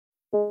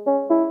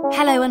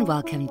Hello and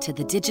welcome to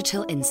The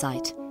Digital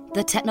Insight,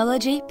 the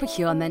technology,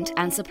 procurement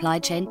and supply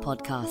chain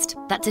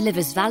podcast that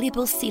delivers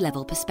valuable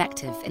C-level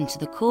perspective into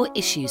the core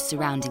issues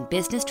surrounding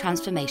business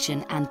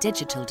transformation and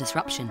digital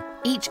disruption.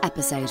 Each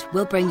episode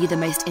will bring you the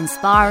most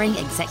inspiring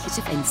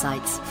executive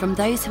insights from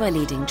those who are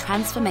leading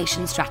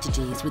transformation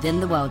strategies within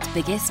the world's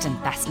biggest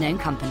and best-known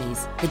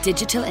companies. The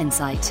Digital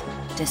Insight.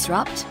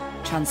 Disrupt,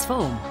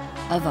 transform,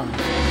 evolve.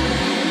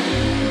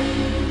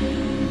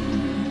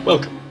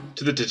 Welcome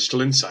to The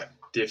Digital Insight,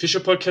 the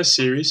official podcast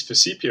series for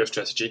CPO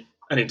Strategy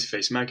and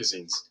Interface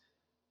magazines.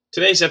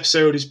 Today's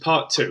episode is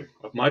part 2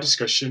 of my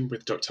discussion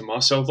with Dr.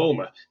 Marcell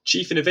Vollmer,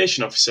 Chief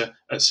Innovation Officer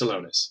at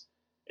Celonis.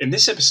 In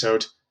this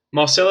episode,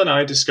 Marcell and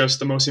I discuss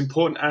the most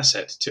important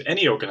asset to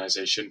any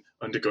organization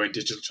undergoing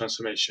digital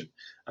transformation,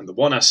 and the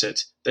one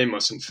asset they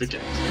mustn't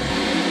forget.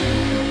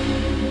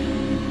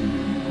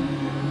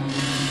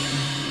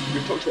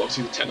 We've talked about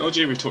obviously the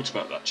technology, we've talked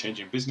about that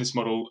changing business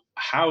model.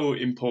 How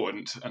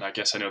important, and I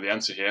guess I know the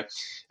answer here,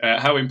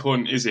 how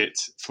important is it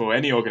for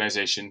any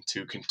organization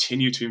to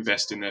continue to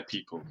invest in their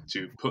people,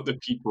 to put the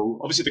people,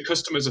 obviously the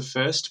customers are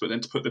first, but then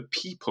to put the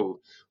people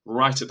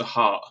right at the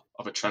heart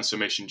of a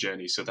transformation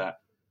journey so that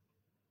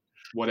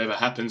whatever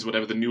happens,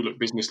 whatever the new look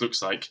business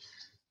looks like,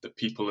 the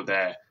people are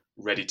there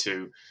ready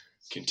to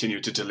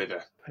continue to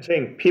deliver? I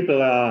think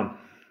people are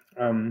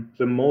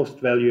the most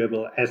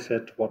valuable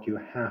asset what you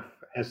have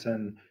as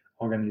an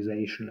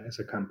organization, as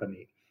a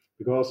company.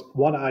 Because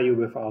what are you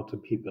without the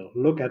people?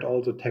 Look at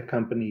all the tech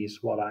companies,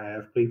 what I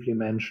have briefly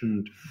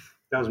mentioned.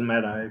 Doesn't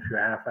matter if you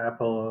have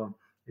Apple,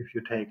 if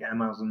you take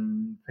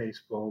Amazon,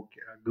 Facebook,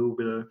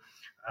 Google,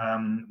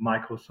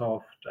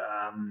 Microsoft,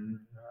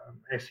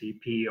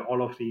 SAP,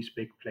 all of these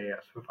big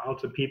players.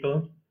 Without the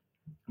people,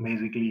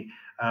 basically,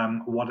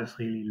 what is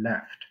really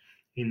left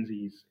in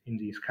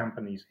these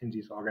companies, in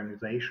these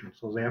organizations?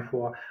 So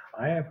therefore,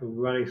 I have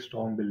a very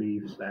strong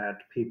belief that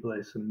people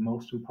is the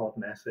most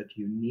important asset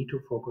you need to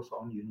focus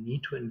on, you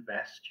need to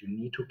invest, you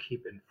need to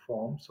keep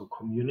informed. So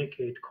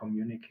communicate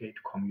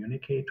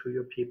to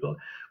your people,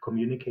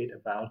 communicate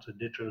about the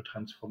digital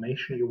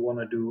transformation you want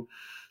to do,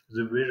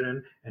 the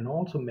vision, and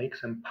also make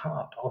them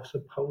part of the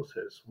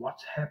process,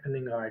 what's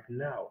happening right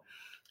now.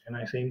 And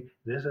I think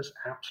this is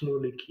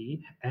absolutely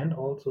key. And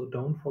also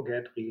don't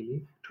forget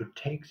really to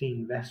take the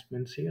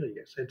investment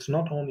serious. It's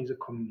not only the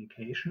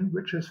communication,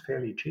 which is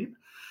fairly cheap,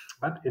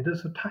 but it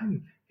is a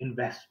time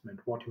investment,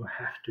 what you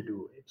have to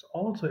do. It's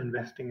also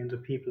investing in the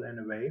people in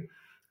a way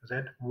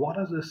that what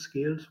are the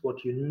skills,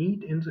 what you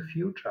need in the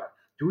future?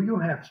 Do you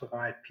have the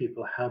right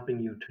people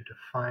helping you to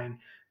define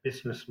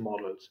business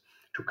models,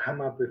 to come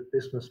up with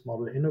business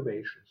model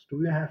innovations?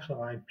 Do you have the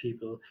right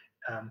people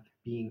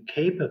being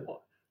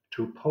capable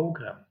to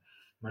program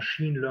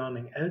machine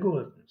learning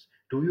algorithms?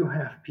 Do you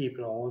have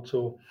people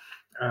also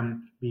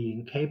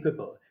being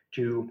capable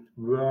to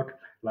work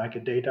like a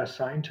data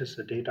scientist,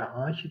 a data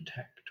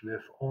architect,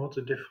 with all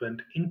the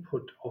different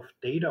input of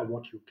data,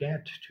 what you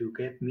get to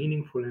get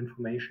meaningful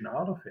information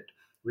out of it,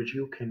 which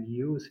you can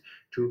use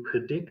to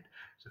predict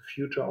the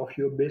future of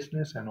your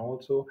business and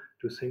also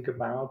to think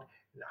about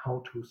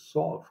how to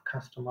solve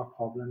customer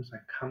problems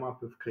and come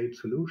up with great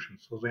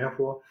solutions. So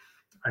therefore,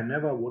 I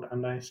never would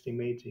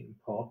underestimate the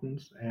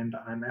importance, and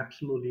I'm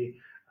absolutely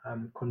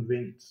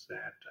convinced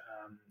that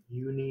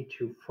you need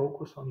to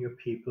focus on your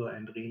people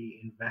and really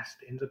invest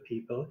in the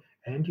people,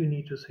 and you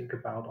need to think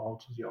about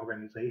also the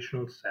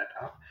organizational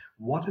setup.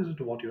 What is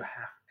it what you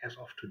have as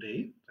of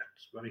today?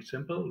 That's very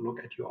simple. Look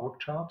at your org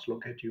charts,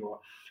 look at your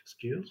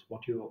skills,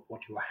 what you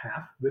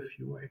have with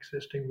your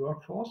existing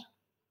workforce.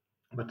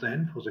 But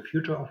then for the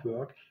future of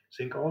work,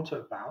 think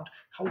also about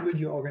how will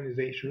your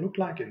organization look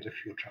like in the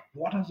future?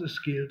 What are the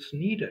skills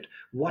needed?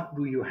 What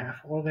do you have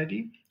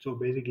already? So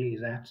basically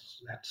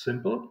that's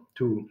simple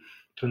to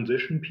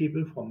transition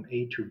people from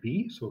A to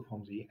B, so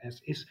from the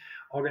as is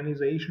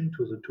organization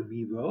to the to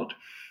be world.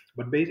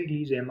 But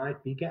basically there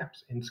might be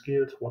gaps in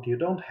skills what you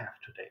don't have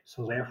today.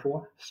 So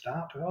therefore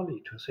start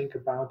early to think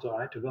about the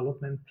right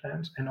development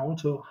plans and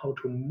also how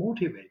to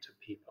motivate the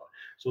people.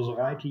 So the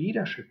right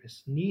leadership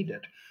is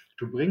needed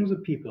to bring the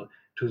people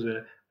to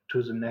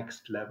the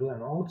next level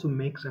and also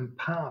make them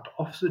part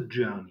of the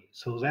journey.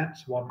 So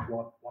that's what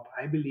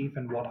I believe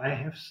and what I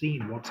have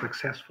seen, what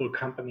successful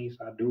companies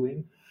are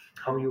doing,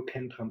 how you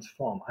can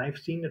transform. I've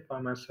seen it by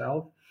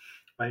myself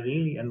by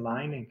really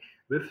aligning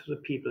with the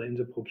people in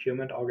the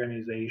procurement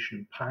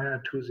organization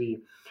prior to the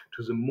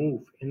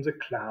move in the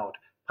cloud,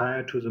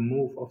 prior to the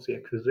move of the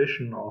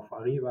acquisition of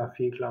Ariba,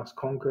 Fieldglass,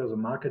 Concur, the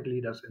market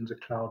leaders in the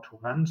cloud, to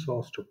run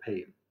source to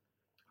pay.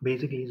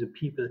 Basically, the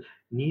people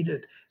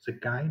needed the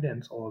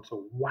guidance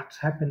also. What's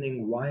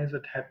happening? Why is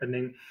it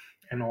happening?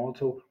 And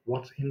also,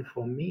 what's in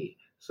for me?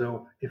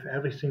 So if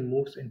everything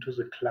moves into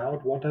the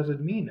cloud, what does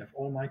it mean? If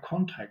all my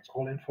contracts,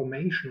 all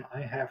information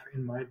I have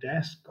in my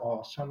desk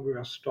or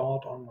somewhere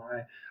stored on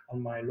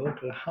my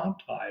local hard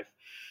drive,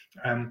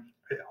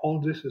 all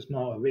this is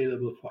now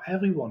available for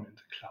everyone in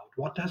the cloud.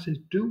 What does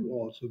it do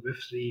also with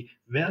the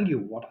value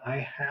what I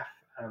have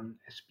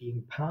as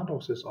being part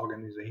of this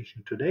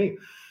organization today.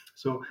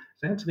 So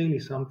that's really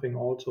something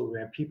also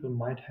where people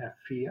might have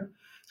fear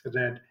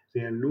that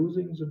they are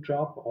losing the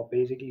job, or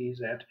basically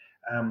that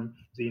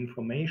the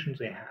information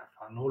they have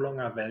are no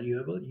longer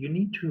valuable. You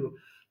need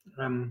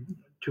um,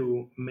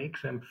 to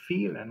make them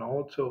feel and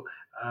also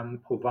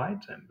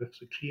provide them with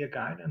the clear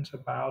guidance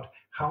about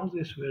how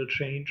this will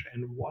change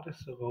and what is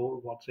the role,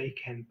 what they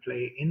can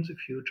play in the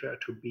future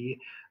to be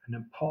an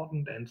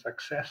important and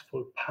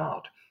successful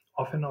part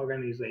of an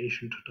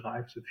organization to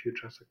drive the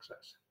future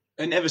success.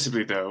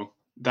 Inevitably, though,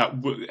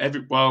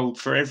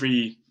 for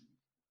every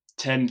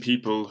 10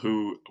 people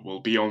who will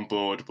be on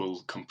board,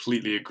 will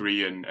completely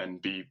agree and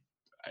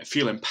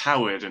feel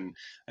empowered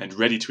and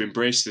ready to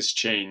embrace this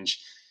change,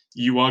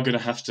 you are going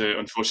to have to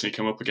unfortunately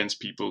come up against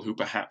people who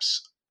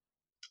perhaps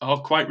are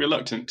quite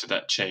reluctant to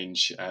that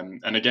change.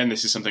 And again,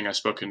 this is something I've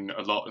spoken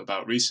a lot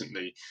about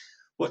recently.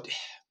 What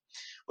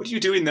do you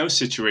do in those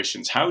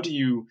situations? How do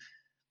you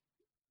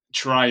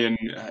try and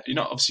you're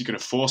not obviously going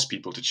to force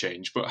people to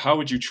change, but how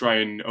would you try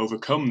and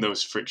overcome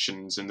those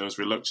frictions and those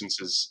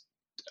reluctances,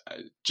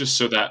 just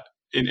so that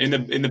in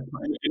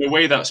a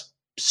way that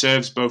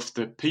serves both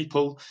the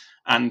people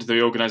and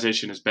the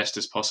organization as best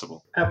as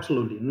possible?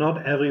 Absolutely.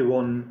 Not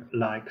everyone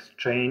likes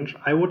change.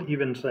 I would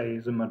even say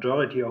the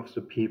majority of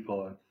the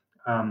people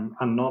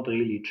are not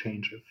really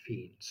change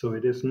affine. So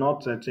it is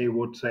not that they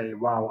would say,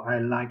 wow, I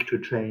like to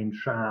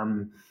change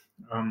and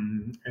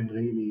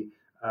really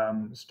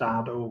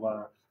start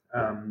over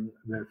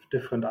with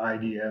different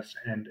ideas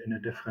and in a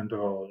different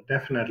role.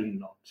 Definitely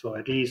not. So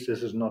at least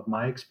this is not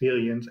my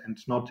experience, and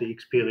it's not the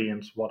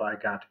experience what I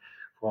got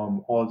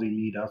from all the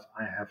leaders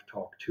I have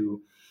talked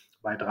to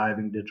by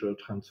driving digital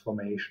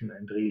transformation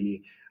and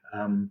really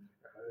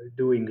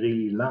doing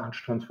really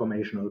large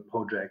transformational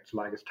projects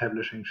like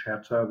establishing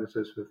shared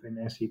services within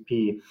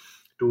SAP,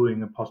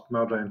 doing a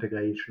post-merger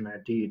integration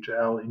at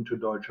DHL into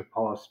Deutsche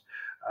Post,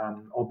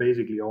 or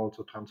basically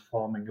also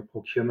transforming a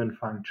procurement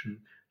function,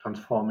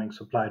 transforming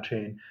supply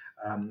chain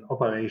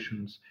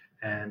operations,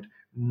 and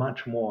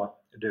much more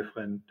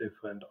different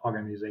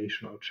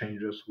organizational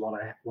changes.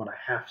 What I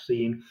have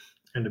seen,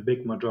 and a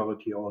big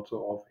majority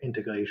also of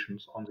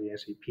integrations on the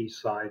SAP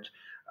side.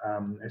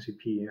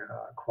 SAP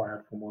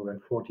acquired for more than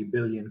 40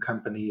 billion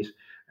companies,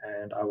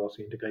 and I was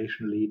the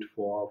integration lead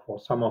for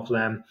some of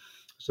them.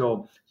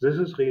 So this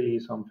is really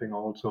something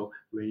also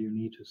where you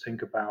need to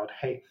think about,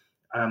 hey,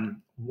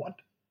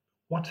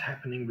 what's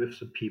happening with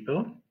the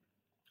people?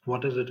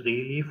 What is it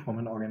really from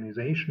an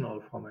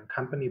organizational, from a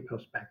company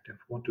perspective?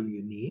 What do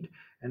you need?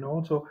 And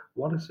also,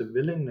 what is the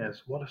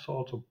willingness? What is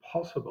also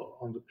possible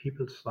on the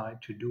people's side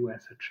to do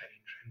as a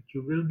change? And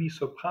you will be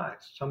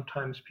surprised.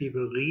 Sometimes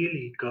people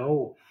really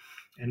go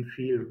and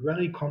feel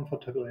very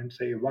comfortable and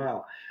say,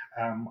 wow,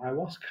 I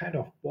was kind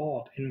of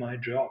bored in my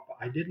job.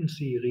 I didn't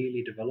see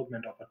really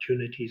development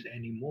opportunities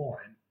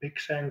anymore. And big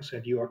thanks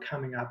that you are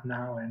coming up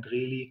now and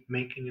really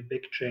making a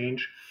big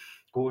change,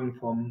 going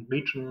from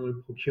regional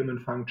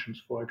procurement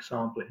functions, for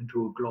example,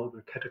 into a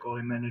global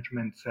category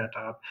management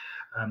setup,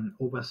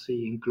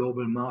 overseeing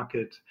global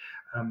markets,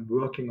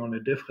 working on a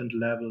different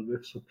level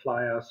with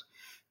suppliers,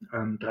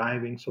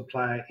 driving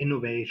supplier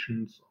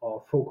innovations,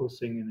 or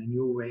focusing in a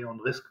new way on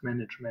risk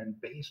management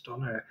based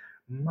on a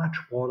much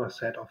broader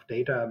set of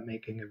data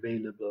making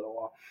available,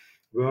 or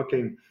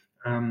working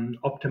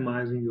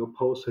optimizing your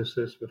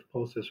processes with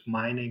process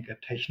mining,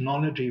 a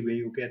technology where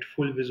you get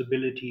full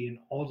visibility in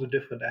all the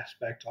different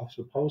aspects of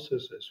the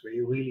processes, where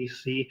you really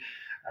see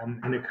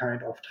in a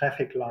kind of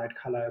traffic light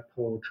color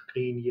approach,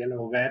 green,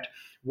 yellow, red,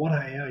 what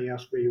are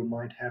areas where you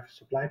might have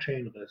supply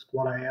chain risk,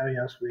 what are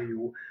areas where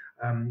you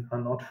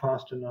are not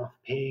fast enough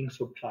paying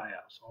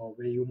suppliers, or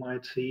where you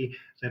might see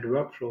that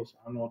workflows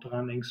are not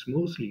running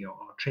smoothly, or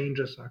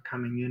changes are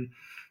coming in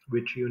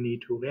which you need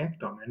to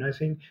react on. And I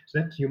think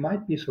that you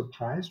might be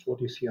surprised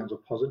what you see on the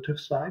positive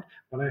side,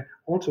 but I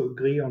also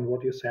agree on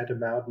what you said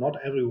about not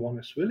everyone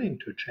is willing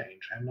to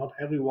change, and not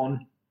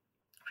everyone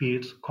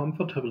feels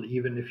comfortable,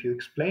 even if you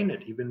explain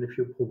it, even if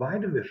you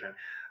provide a vision.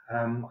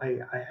 I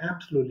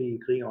absolutely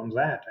agree on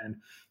that. And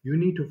you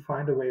need to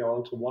find a way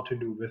also what to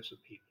do with the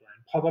people.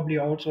 And probably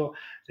also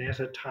there's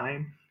a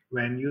time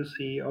when you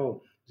see,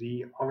 oh,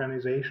 the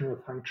organizational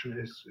function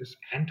is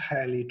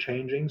entirely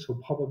changing.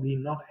 So probably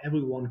not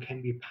everyone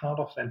can be part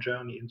of that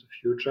journey in the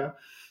future.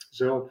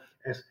 So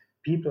as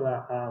people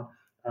are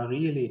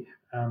really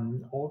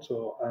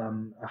also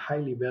a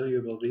highly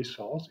valuable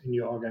resource in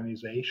your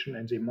organization,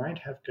 and they might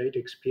have great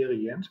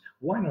experience,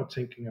 why not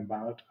thinking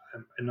about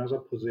another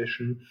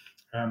position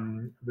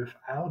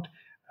without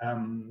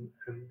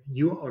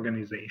your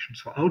organization,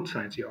 so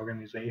outside the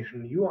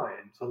organization you are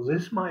in? So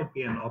this might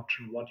be an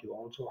option what you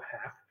also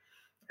have,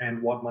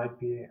 and what might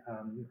be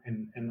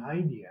an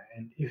idea.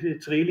 And if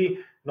it's really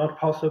not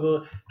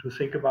possible to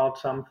think about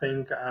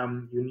something,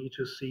 you need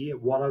to see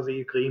what are the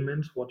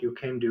agreements, what you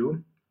can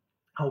do,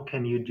 how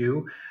can you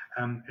do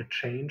a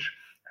change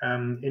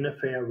in a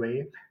fair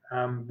way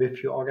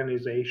with your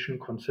organization,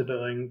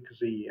 considering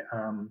the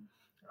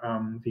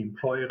the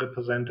employee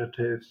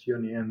representatives,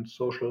 unions,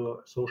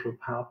 social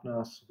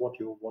partners, what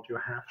you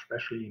have,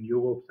 especially in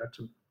Europe.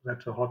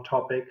 That's a hot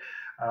topic,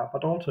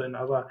 but also in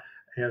other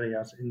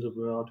areas in the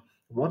world.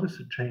 What is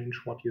the change?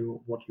 What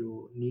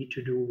you need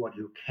to do? What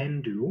you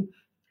can do?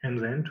 And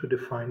then to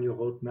define your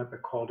roadmap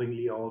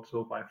accordingly,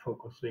 also by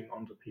focusing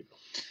on the people.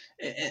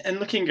 And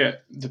looking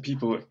at the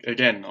people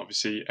again,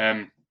 obviously.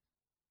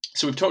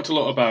 So we've talked a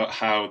lot about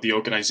how the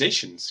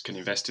organizations can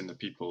invest in the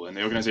people, and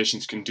the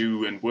organizations can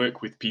do and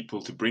work with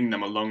people to bring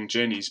them along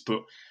journeys.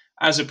 But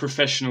as a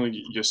professional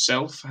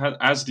yourself,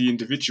 as the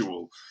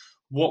individual,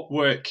 what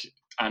work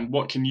and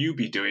what can you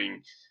be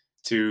doing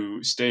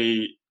to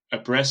stay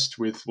abreast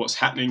with what's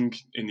happening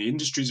in the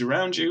industries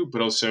around you,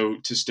 but also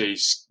to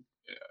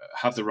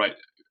have the right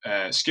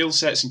skill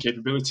sets and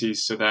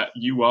capabilities so that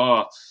you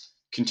are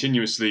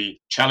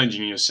continuously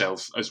challenging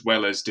yourself as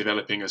well as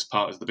developing as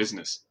part of the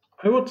business?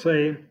 I would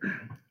say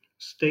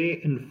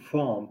stay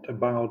informed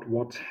about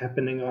what's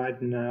happening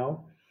right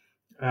now.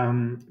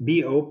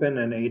 Be open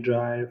and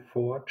agile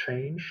for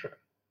change.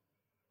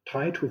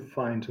 Try to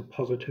find the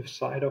positive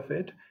side of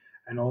it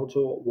and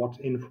also what's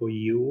in for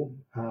you.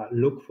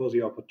 Look for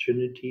the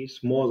opportunities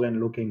more than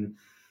looking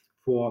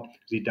for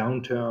the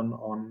downturn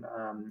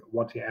on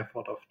what the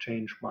effort of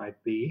change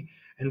might be.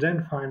 And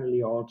then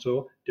finally,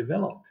 also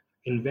develop,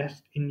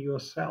 invest in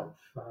yourself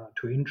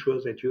to ensure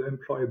that your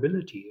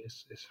employability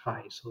is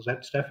high. So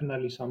that's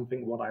definitely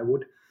something what I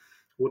would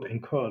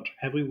encourage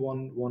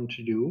everyone want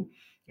to do.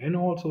 And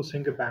also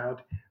think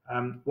about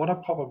what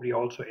are probably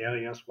also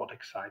areas what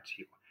excites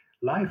you.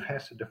 Life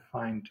has a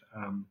defined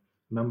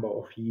number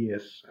of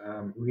years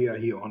we are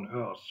here on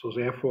earth. So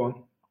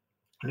therefore,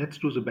 let's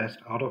do the best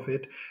out of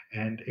it.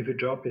 And if a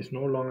job is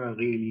no longer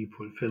really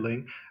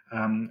fulfilling,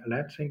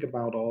 let's think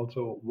about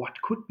also what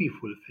could be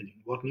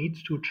fulfilling, what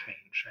needs to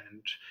change.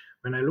 And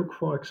when I look,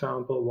 for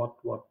example,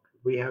 what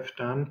we have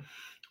done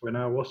when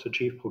I was the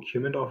chief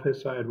procurement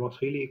officer, it was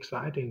really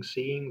exciting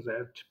seeing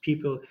that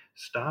people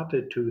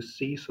started to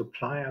see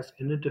suppliers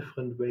in a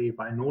different way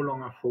by no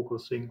longer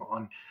focusing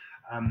on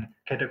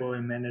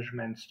category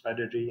management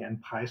strategy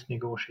and price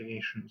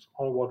negotiations,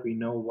 all what we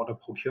know what a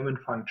procurement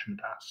function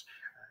does.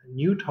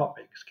 New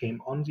topics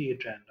came on the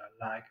agenda,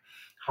 like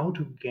how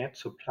to get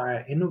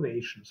supplier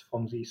innovations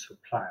from these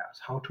suppliers,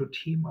 how to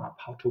team up,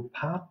 how to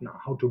partner,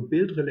 how to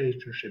build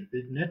relationships,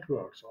 build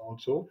networks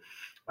also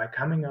by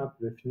coming up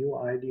with new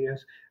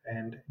ideas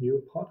and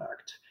new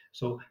products.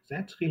 So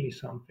that's really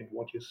something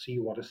what you see,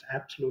 what is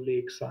absolutely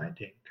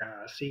exciting.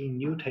 Seeing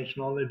new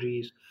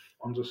technologies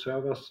on the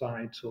server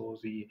side, so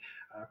the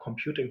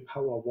computing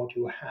power, what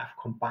you have,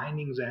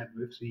 combining that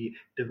with the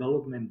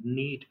development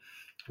need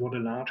what a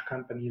large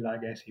company like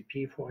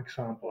SAP, for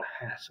example,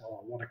 has, or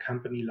what a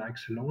company like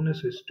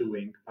Celonis is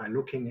doing by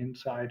looking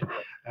inside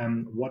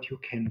what you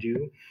can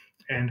do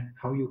and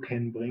how you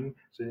can bring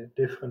the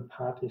different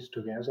parties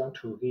together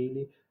to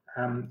really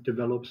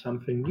develop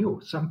something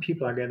new. Some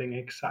people are getting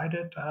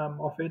excited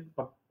of it,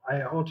 but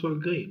I also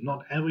agree,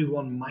 not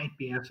everyone might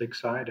be as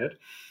excited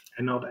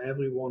and not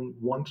everyone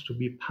wants to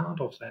be part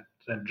of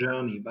that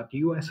journey. But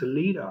you as a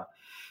leader,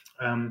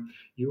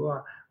 you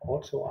are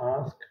also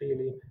asked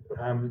really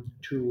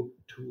to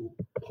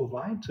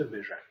provide the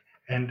vision,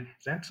 and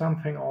that's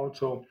something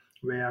also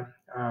where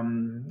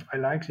I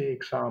like the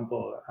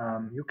example.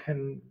 You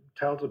can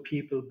tell the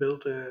people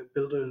build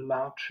a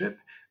large ship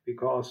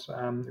because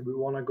we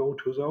want to go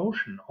to the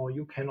ocean, or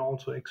you can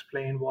also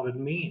explain what it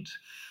means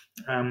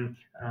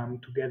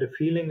to get a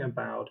feeling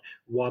about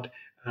what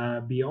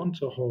beyond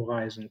the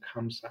horizon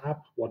comes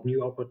up, what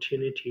new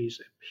opportunities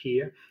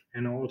appear,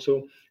 and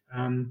also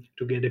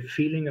to get a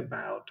feeling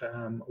about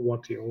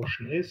what the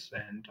ocean is.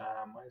 And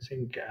I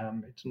think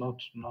it's not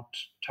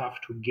tough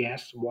to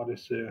guess what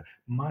is a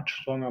much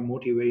stronger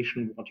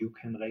motivation, what you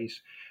can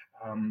raise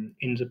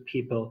in the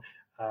people,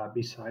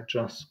 besides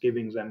just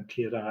giving them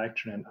clear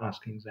direction and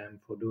asking them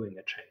for doing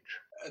a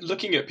change.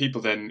 Looking at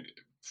people then,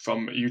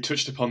 you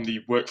touched upon the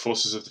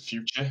workforces of the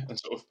future and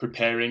sort of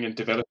preparing and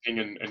developing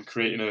and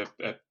creating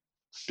a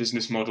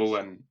business model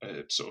and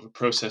sort of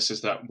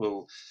processes that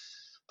will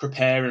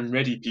prepare and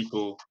ready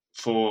people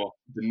for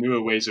the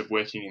newer ways of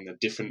working and the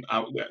different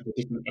outlet, the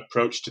different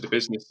approach to the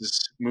businesses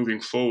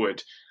moving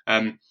forward.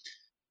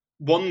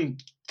 One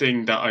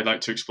thing that I'd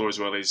like to explore as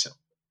well is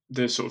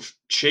the sort of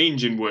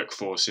change in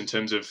workforce in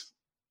terms of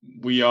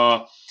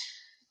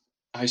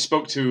I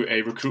spoke to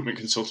a recruitment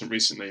consultant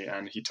recently,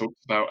 and he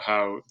talked about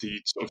how the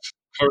sort of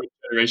current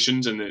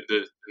generations and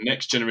the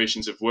next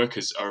generations of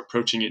workers are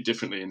approaching it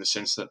differently in the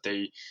sense that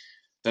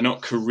they're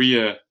not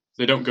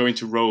they don't go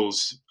into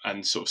roles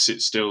and sort of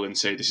sit still and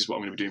say, this is what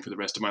I'm going to be doing for the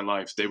rest of my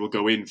life. They will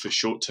go in for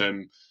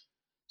short-term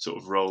sort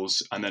of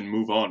roles and then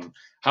move on.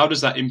 How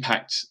does that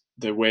impact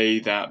the way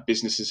that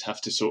businesses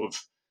have to sort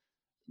of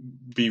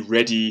be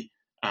ready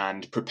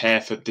and prepare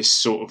for this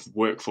sort of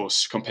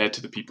workforce compared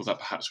to the people that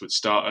perhaps would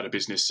start at a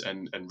business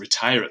and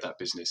retire at that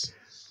business?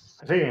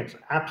 I think it's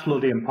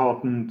absolutely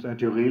important that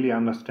you really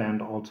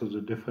understand also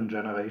the different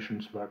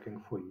generations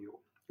working for you.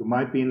 You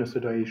might be in a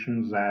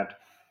situation that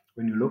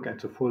when you look at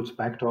the full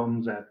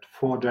spectrum, that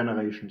 4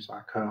 generations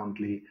are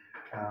currently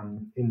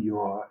in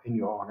your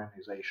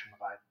organization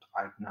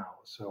right now.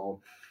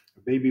 So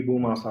baby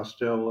boomers are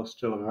still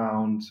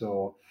around.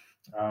 So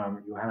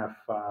you have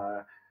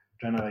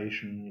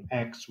generation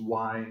X,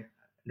 Y,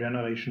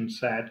 generation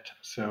Z.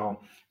 So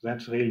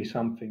that's really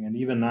something. And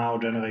even now,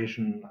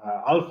 generation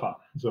Alpha.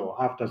 So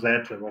after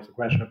that, there was a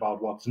question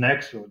about what's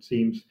next. So it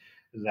seems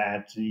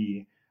that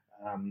the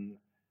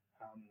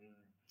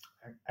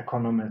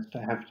economists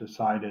have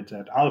decided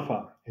that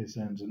Alpha is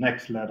in the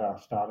next letter,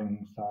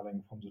 starting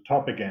from the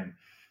top again.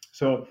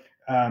 So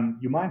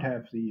you might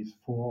have these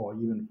 4 or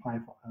even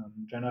 5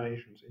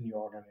 generations in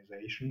your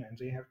organization, and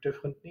they have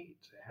different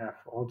needs. They have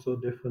also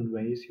different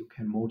ways you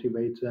can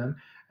motivate them,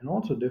 and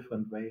also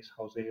different ways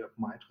how they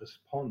might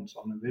respond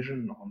on a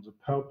vision, on the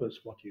purpose,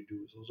 what you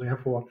do. So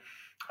therefore,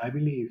 I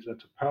believe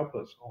that the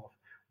purpose of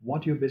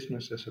what your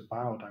business is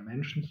about, I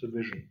mentioned the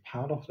vision.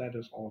 Part of that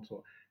is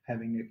also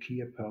having a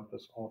clear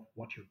purpose of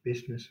what your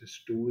business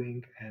is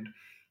doing and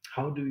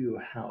how do you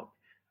help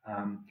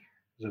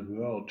the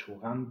world to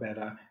run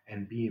better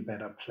and be a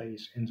better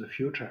place in the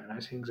future. And I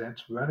think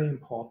that's very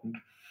important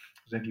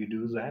that you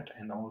do that,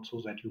 and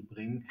also that you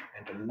bring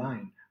and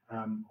align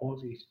all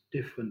these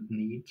different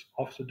needs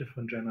of the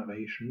different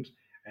generations,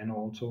 and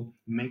also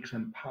make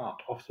them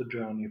part of the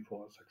journey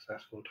for a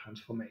successful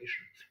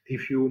transformation.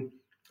 If you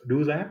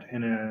do that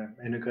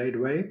in a great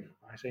way,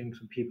 I think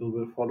the people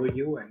will follow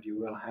you, and you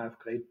will have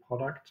great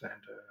products and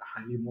a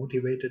highly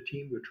motivated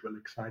team, which will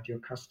excite your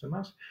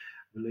customers,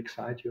 will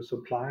excite your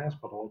suppliers,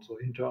 but also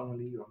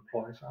internally your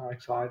employees are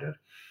excited.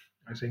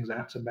 I think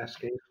that's the best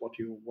case what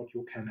you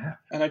can have.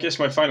 And I guess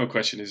my final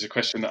question is a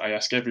question that I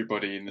ask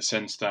everybody, in the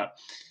sense that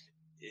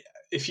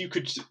if you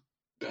could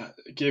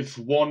give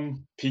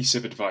one piece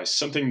of advice,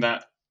 something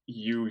that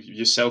you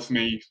yourself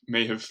may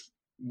have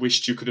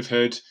wished you could have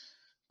heard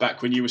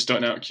back when you were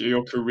starting out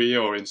your career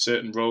or in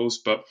certain roles,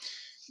 but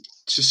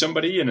to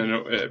somebody,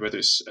 whether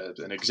it's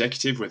an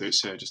executive, whether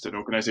it's just an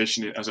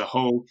organization as a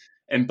whole,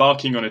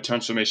 embarking on a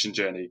transformation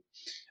journey,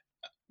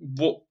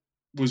 what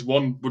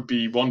would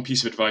be one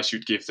piece of advice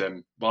you'd give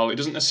them? While it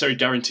doesn't necessarily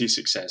guarantee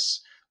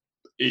success,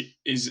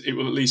 it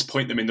will at least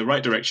point them in the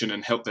right direction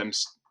and help them,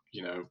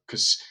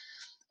 because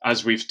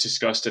as we've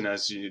discussed, and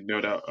as you no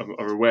doubt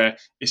are aware,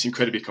 it's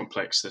incredibly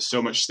complex. There's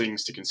so much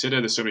things to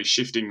consider. There's so many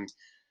shifting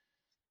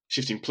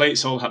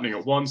plates all happening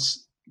at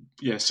once.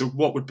 Yeah. So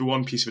what would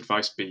one piece of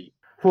advice be?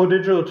 For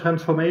digital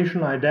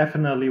transformation, I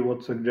definitely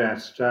would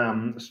suggest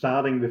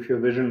starting with your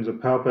vision, the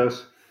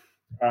purpose,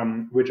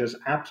 which is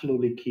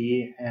absolutely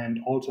key,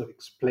 and also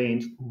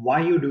explains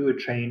why you do a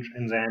change,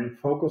 and then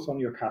focus on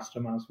your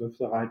customers with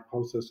the right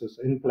processes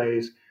in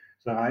place,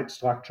 the right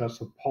structure,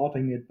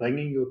 supporting it,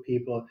 bringing your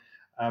people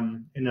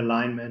in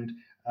alignment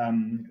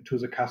to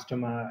the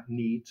customer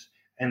needs.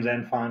 And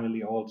then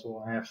finally also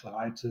have the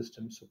right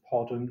system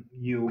supporting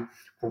you,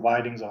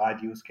 providing the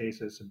right use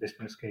cases, the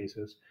business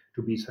cases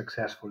to be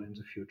successful in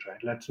the future.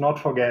 And let's not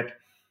forget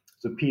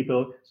the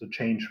people, the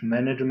change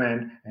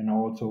management, and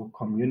also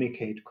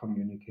communicate.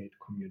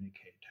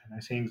 And I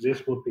think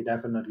this would be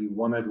definitely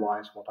one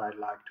advice what I'd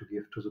like to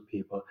give to the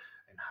people,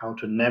 and how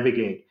to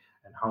navigate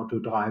and how to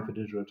drive a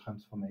digital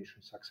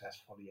transformation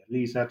successfully. At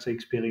least that's the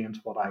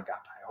experience what I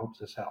got. I hope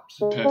this helps.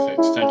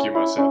 Perfect. Thank you,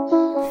 Marcell.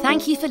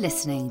 Thank you for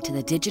listening to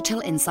the Digital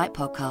Insight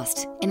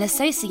Podcast in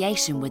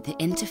association with the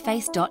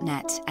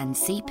Interface.net and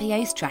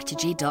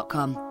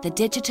CPOstrategy.com. The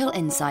Digital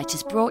Insight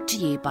is brought to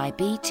you by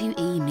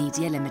B2E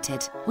Media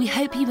Limited. We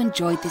hope you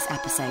enjoyed this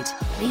episode.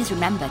 Please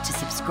remember to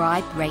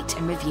subscribe, rate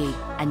and review.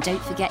 And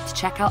don't forget to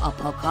check out our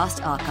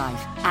podcast archive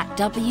at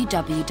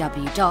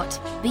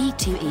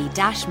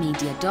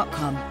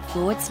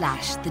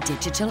www.b2e-media.com/The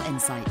Digital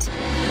Insight.